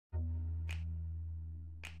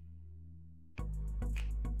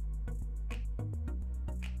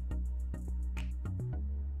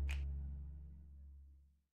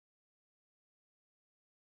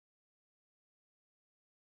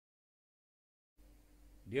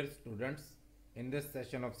Dear students, in this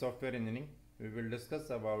session of software engineering, we will discuss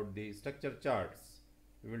about the structure charts.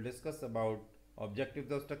 We will discuss about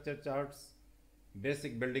objectives of structure charts,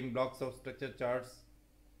 basic building blocks of structure charts,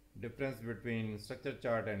 difference between structure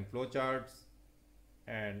chart and flow charts,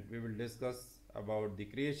 and we will discuss about the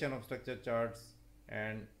creation of structure charts,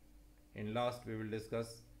 and in last we will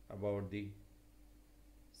discuss about the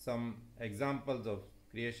some examples of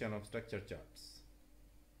creation of structure charts.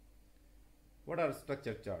 What are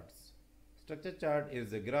structure charts? Structure chart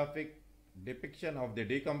is a graphic depiction of the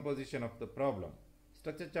decomposition of the problem.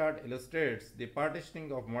 Structure chart illustrates the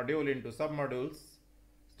partitioning of module into submodules.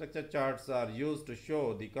 Structure charts are used to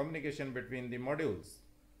show the communication between the modules.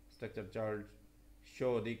 Structure charts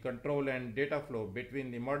show the control and data flow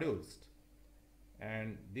between the modules.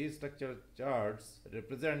 And these structure charts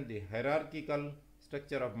represent the hierarchical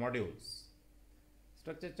structure of modules.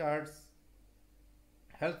 Structure charts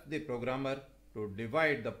help the programmer to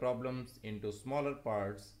divide the problems into smaller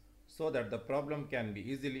parts so that the problem can be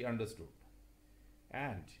easily understood.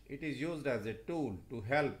 And it is used as a tool to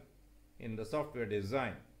help in the software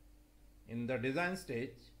design. In the design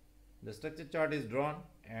stage, the structure chart is drawn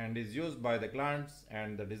and is used by the clients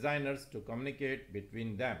and the designers to communicate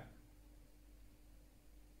between them.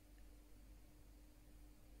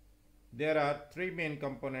 There are three main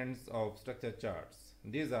components of structure charts.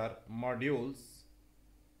 These are modules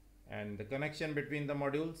and the connection between the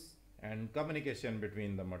modules and communication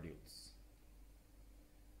between the modules.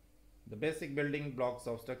 The basic building blocks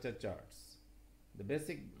of structure charts. The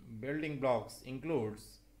basic building blocks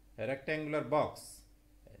includes a rectangular box.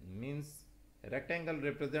 It means a rectangle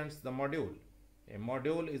represents the module. A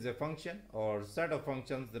module is a function or set of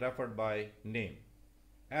functions referred by name.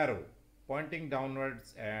 Arrow pointing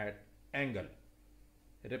downwards at angle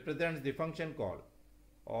represents the function call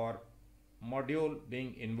or module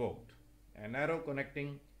being invoked. An arrow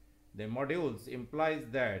connecting the modules implies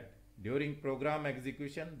that during program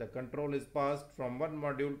execution the control is passed from one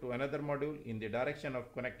module to another module in the direction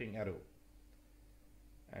of connecting arrow.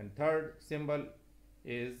 And third symbol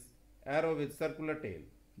is arrow with circular tail.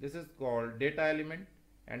 This is called data element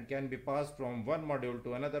and can be passed from one module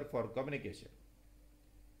to another for communication.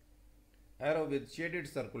 Arrow with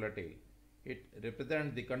shaded circular tail. It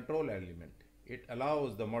represents the control element. It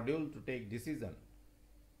allows the module to take decision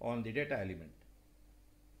on the data element.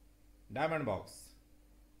 Diamond box.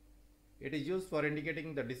 It is used for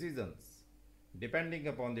indicating the decisions. Depending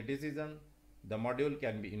upon the decision, the module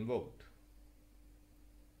can be invoked.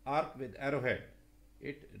 Arc with arrowhead.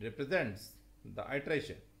 It represents the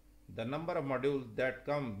iteration, the number of modules that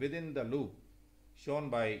come within the loop shown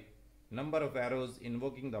by number of arrows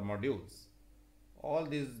invoking the modules. All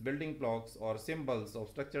these building blocks or symbols of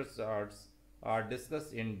structure charts are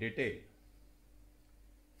discussed in detail.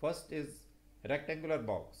 First is rectangular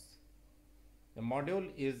box. The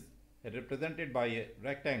module is represented by a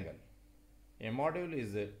rectangle. A module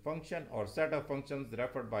is a function or set of functions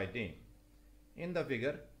referred by name. In the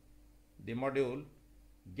figure, the module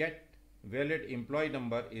get valid employee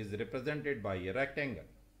number is represented by a rectangle.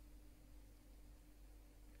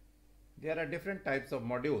 There are different types of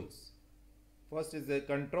modules. First is a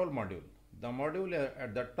control module. The module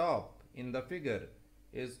at the top in the figure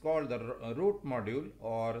is called the root module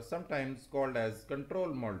or sometimes called as control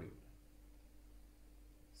module.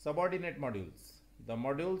 Subordinate modules. The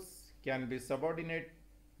modules can be subordinate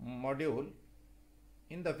module.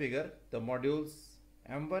 In the figure, the modules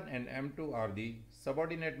M1 and M2 are the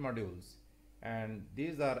subordinate modules and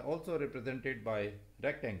these are also represented by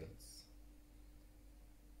rectangles.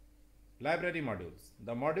 Library modules.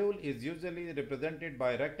 The module is usually represented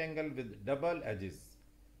by rectangle with double edges.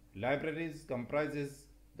 Libraries comprises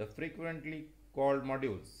the frequently called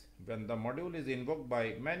modules. When the module is invoked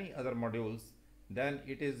by many other modules, then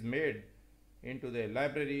it is made into the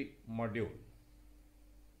library module.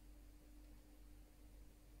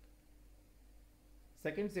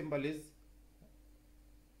 Second symbol is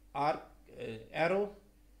arrow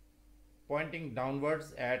pointing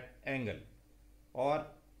downwards at angle, or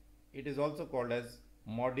it is also called as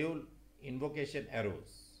module invocation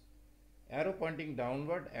arrows. Arrow pointing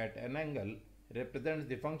downward at an angle represents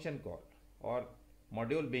the function call or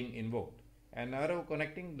module being invoked. An arrow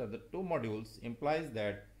connecting the two modules implies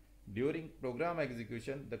that during program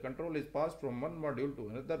execution the control is passed from one module to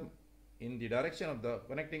another in the direction of the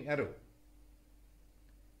connecting arrow.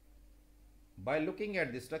 By looking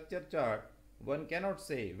at the structure chart, one cannot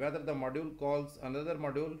say whether the module calls another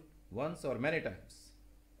module once or many times.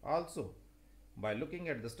 Also, by looking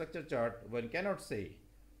at the structure chart, one cannot say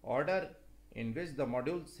order in which the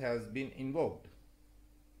modules has been invoked.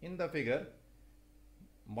 In the figure,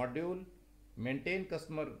 module Maintain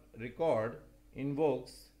customer record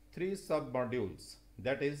invokes three sub-modules,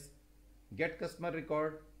 that is get customer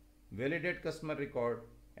record, validate customer record,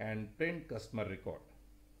 and print customer record.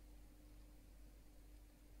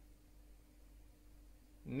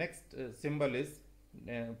 Next symbol is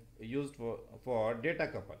used for data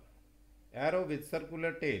couple. Arrow with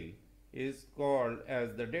circular tail is called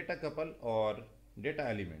as the data couple or data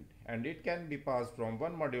element, and it can be passed from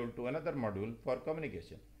one module to another module for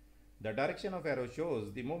communication. The direction of arrow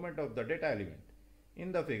shows the movement of the data element.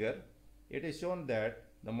 In the figure, it is shown that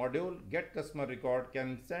the module get customer record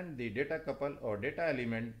can send the data couple or data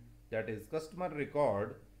element, that is customer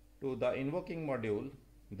record, to the invoking module,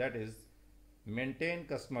 that is maintain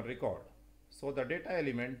customer record. So the data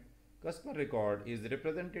element customer record is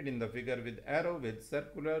represented in the figure with arrow with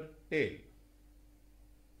circular tail.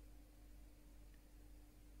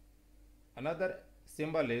 Another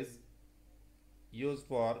symbol is used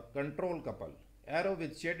for control couple. Arrow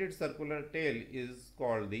with shaded circular tail is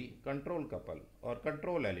called the control couple or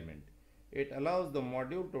control element. It allows the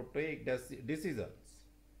module to take decisions.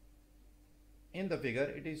 In the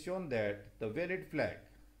figure, it is shown that the valid flag,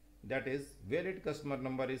 that is valid customer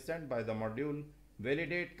number, is sent by the module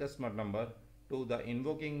validate customer number to the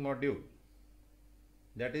invoking module,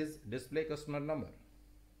 that is display customer number.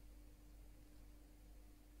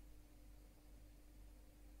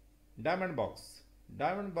 Diamond box.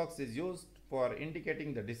 Diamond box is used for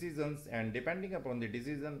indicating the decisions, and depending upon the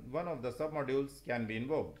decision, one of the submodules can be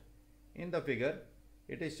invoked. In the figure,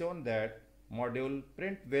 it is shown that module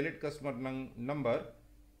print valid customer number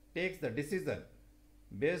takes the decision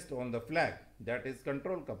based on the flag, that is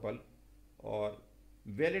control couple or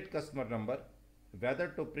valid customer number, whether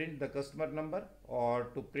to print the customer number or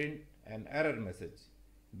to print an error message.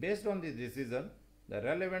 Based on this decision, the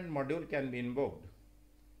relevant module can be invoked.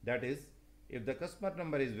 That is, if the customer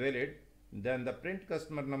number is valid, then the print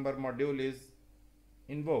customer number module is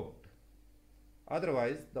invoked.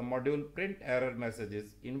 Otherwise, the module print error message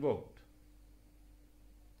is invoked.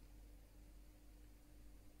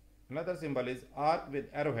 Another symbol is arc with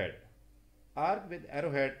arrowhead. Arc with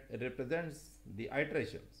arrowhead represents the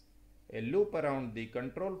iterations. A loop around the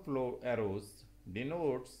control flow arrows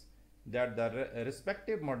denotes that the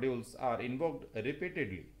respective modules are invoked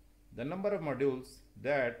repeatedly. The number of modules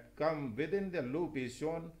that come within the loop is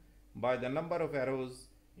shown by the number of arrows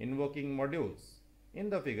invoking modules. In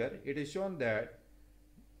the figure, it is shown that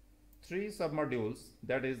three submodules,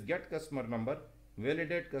 that is get customer number,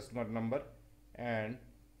 validate customer number, and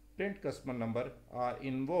print customer number, are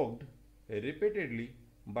invoked repeatedly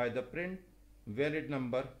by the print valid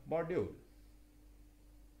number module.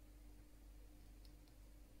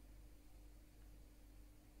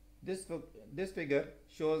 This figure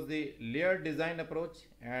shows the layered design approach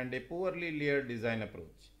and a poorly layered design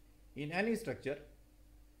approach. In any structure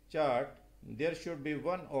chart, there should be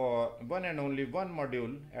one and only one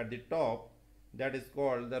module at the top, that is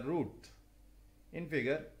called the root. In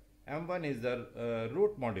figure, M1 is the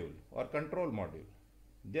root module or control module.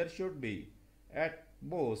 There should be at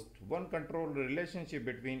most one control relationship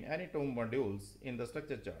between any two modules in the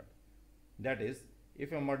structure chart. That is,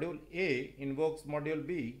 if a module A invokes module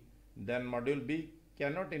B, then module B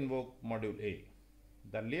cannot invoke module A.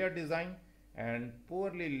 The layered design and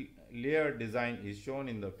poorly layered design is shown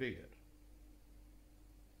in the figure.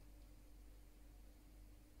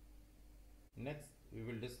 Next, we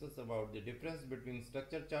will discuss about the difference between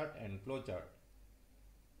structure chart and flow chart.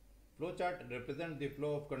 Flow chart represents the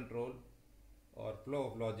flow of control or flow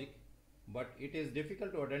of logic, but it is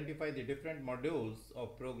difficult to identify the different modules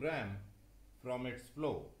of program from its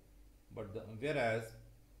flow. Whereas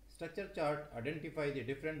structure chart identify the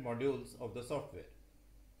different modules of the software.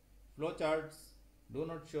 Flow charts do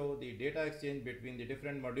not show the data exchange between the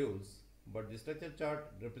different modules, but the structure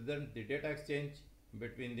chart represents the data exchange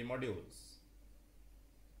between the modules.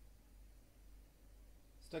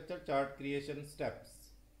 Structure chart creation steps.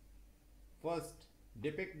 First,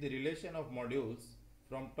 depict the relation of modules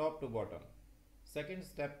from top to bottom. Second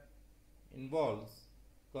step involves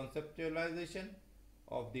conceptualization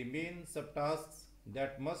of the main subtasks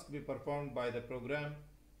that must be performed by the program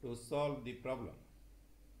to solve the problem.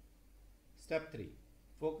 Step 3.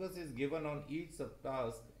 Focus is given on each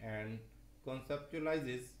subtask and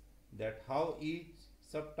conceptualizes that how each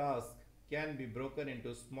subtask can be broken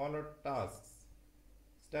into smaller tasks.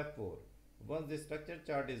 Step 4. Once the structure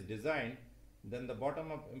chart is designed, then the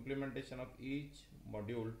bottom-up implementation of each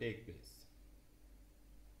module takes place.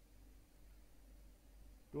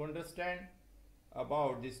 To understand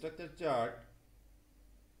about the structure chart,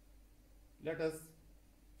 let us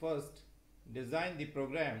first design the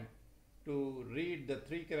program to read the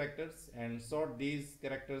three characters and sort these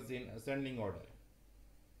characters in ascending order.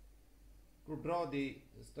 To draw the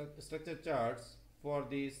structure charts for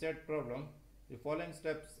the set problem, the following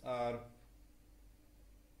steps are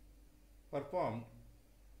performed.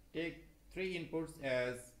 Take three inputs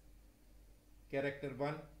as character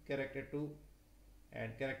 1, character 2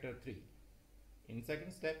 and character 3. In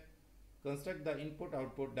second step, construct the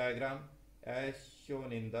input-output diagram as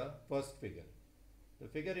shown in the first figure. The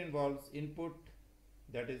figure involves input,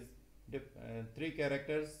 that is three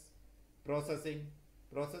characters, processing.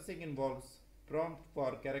 Processing involves prompt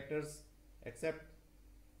for characters, accept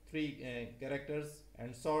three characters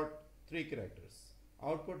and sort three characters.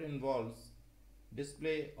 Output involves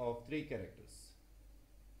display of three characters.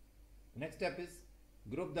 Next step is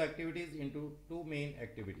group the activities into two main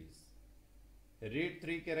activities. Read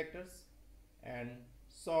three characters and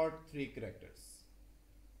sort three characters.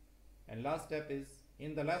 And last step is,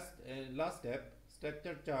 in the last step,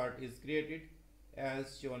 structure chart is created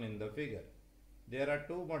as shown in the figure. There are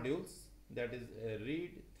two modules, that is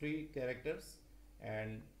read three characters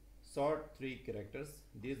and sort three characters.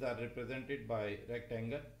 These are represented by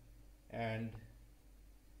rectangle, and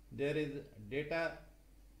there is data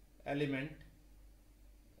element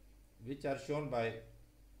which are shown by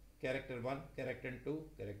character 1, character 2,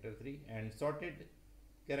 character 3, and sorted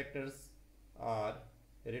characters are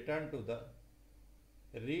returned to the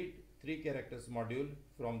read three characters module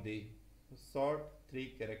from the sort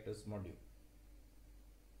three characters module.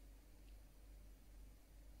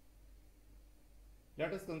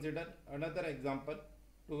 Let us consider another example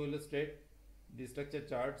to illustrate the structure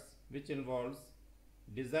charts, which involves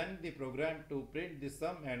designing the program to print the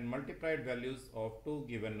sum and multiplied values of two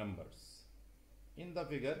given numbers. In the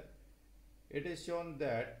figure, it is shown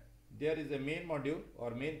that there is a main module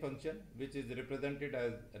or main function which is represented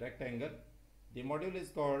as rectangle. The module is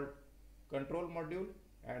called control module,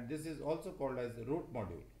 and this is also called as root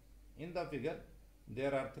module. In the figure,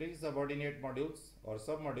 there are three subordinate modules or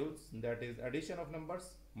submodules, that is addition of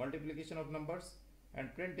numbers, multiplication of numbers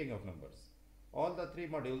and printing of numbers. All the three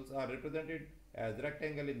modules are represented as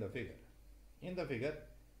rectangle in the figure. In the figure,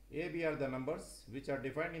 A, B are the numbers which are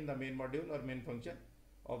defined in the main module or main function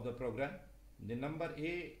of the program. The number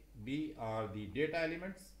A, B are the data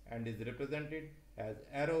elements and is represented as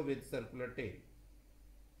arrow with circular tail.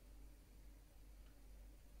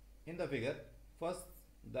 In the figure, first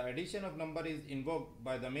the addition of number is invoked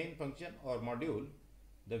by the main function or module.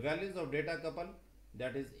 The values of data couple,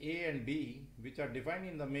 that is A and B, which are defined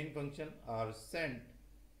in the main function, are sent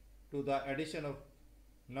to the addition of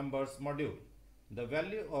numbers module. The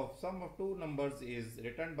value of sum of two numbers is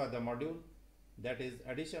returned by the module, that is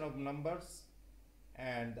addition of numbers,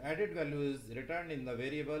 and the added value is returned in the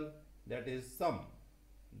variable, that is sum.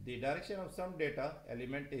 The direction of sum data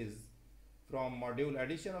element is from module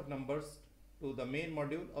addition of numbers to the main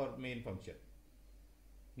module or main function.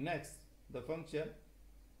 Next, the function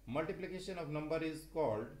multiplication of number is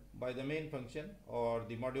called by the main function or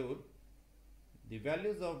the module. The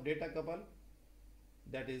values of data couple,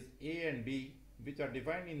 that is A and B, which are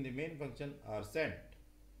defined in the main function, are sent.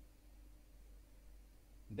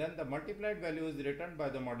 Then the multiplied value is returned by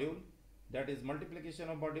the module, that is multiplication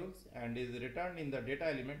of modules, and is returned in the data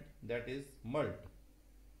element, that is mult.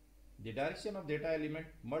 The direction of data element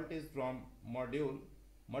mult is from module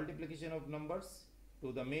multiplication of numbers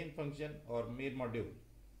to the main function or main module.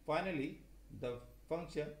 Finally, the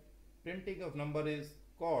function printing of number is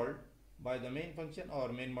called by the main function or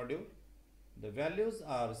main module. The values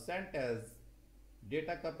are sent as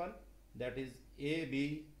data couple, that is A,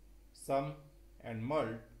 B, sum and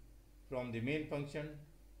mult from the main function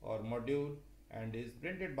or module, and is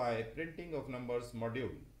printed by printing of numbers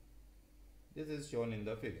module. This is shown in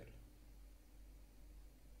the figure.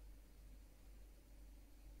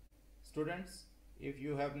 Students, if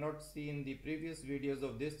you have not seen the previous videos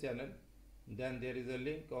of this channel, then there is a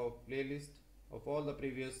link of playlist of all the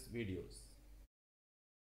previous videos.